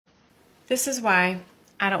This is why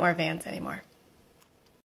I don't wear Vans anymore.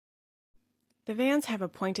 The Vans have a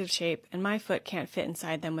pointed shape, and my foot can't fit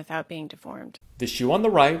inside them without being deformed. The shoe on the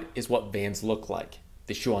right is what Vans look like.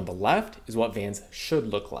 The shoe on the left is what Vans should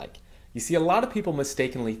look like. You see, a lot of people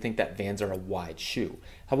mistakenly think that Vans are a wide shoe.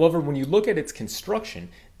 However, when you look at its construction,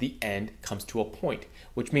 the end comes to a point,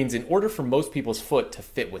 which means in order for most people's foot to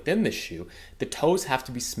fit within the shoe, the toes have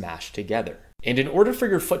to be smashed together. And in order for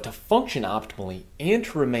your foot to function optimally and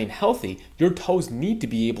to remain healthy, your toes need to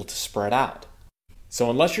be able to spread out. So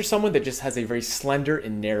unless you're someone that just has a very slender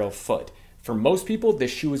and narrow foot, for most people,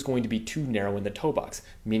 this shoe is going to be too narrow in the toe box,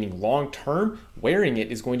 meaning long term, wearing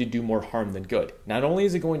it is going to do more harm than good. Not only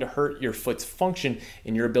is it going to hurt your foot's function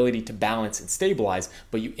and your ability to balance and stabilize,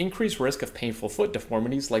 but you increase risk of painful foot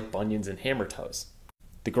deformities like bunions and hammer toes.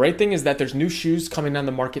 The great thing is that there's new shoes coming on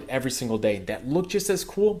the market every single day that look just as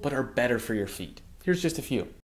cool but are better for your feet. Here's just a few.